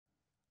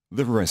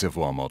The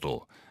reservoir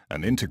model,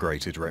 an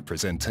integrated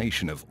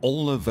representation of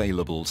all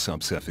available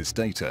subsurface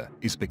data,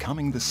 is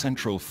becoming the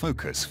central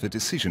focus for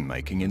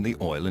decision-making in the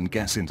oil and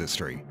gas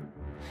industry.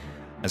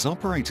 As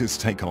operators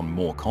take on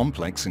more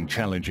complex and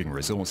challenging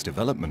resource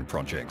development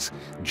projects,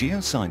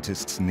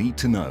 geoscientists need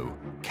to know,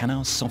 can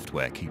our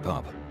software keep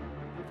up?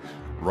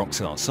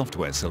 Roxar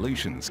Software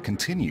Solutions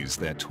continues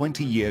their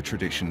 20-year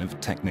tradition of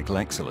technical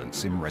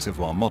excellence in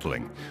reservoir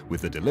modeling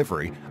with the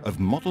delivery of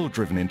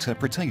model-driven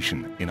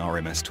interpretation in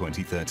RMS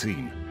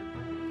 2013.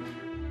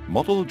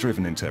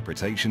 Model-driven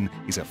interpretation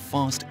is a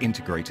fast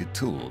integrated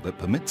tool that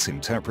permits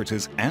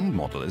interpreters and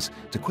modelers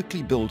to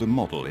quickly build a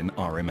model in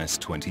RMS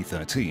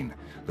 2013,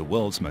 the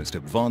world's most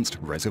advanced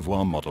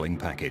reservoir modeling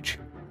package.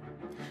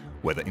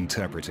 Whether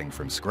interpreting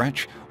from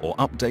scratch or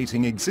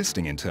updating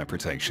existing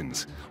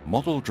interpretations,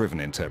 model-driven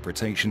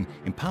interpretation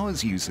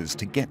empowers users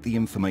to get the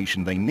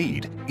information they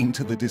need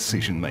into the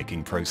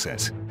decision-making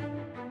process.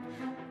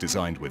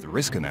 Designed with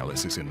risk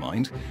analysis in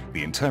mind,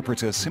 the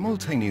interpreter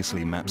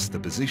simultaneously maps the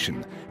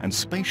position and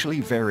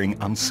spatially varying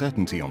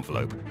uncertainty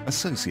envelope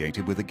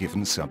associated with a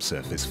given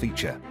subsurface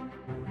feature.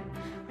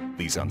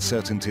 These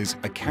uncertainties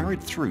are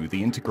carried through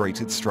the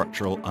integrated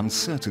structural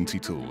uncertainty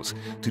tools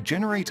to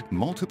generate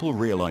multiple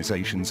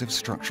realizations of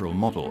structural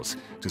models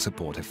to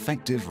support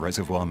effective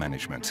reservoir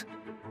management.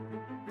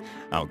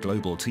 Our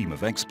global team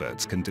of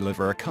experts can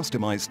deliver a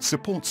customized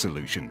support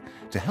solution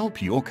to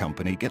help your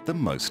company get the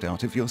most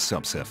out of your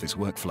subsurface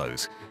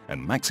workflows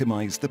and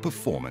maximize the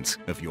performance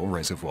of your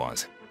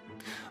reservoirs.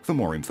 For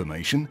more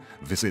information,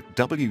 visit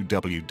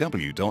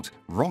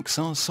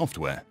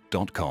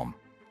www.roxarsoftware.com.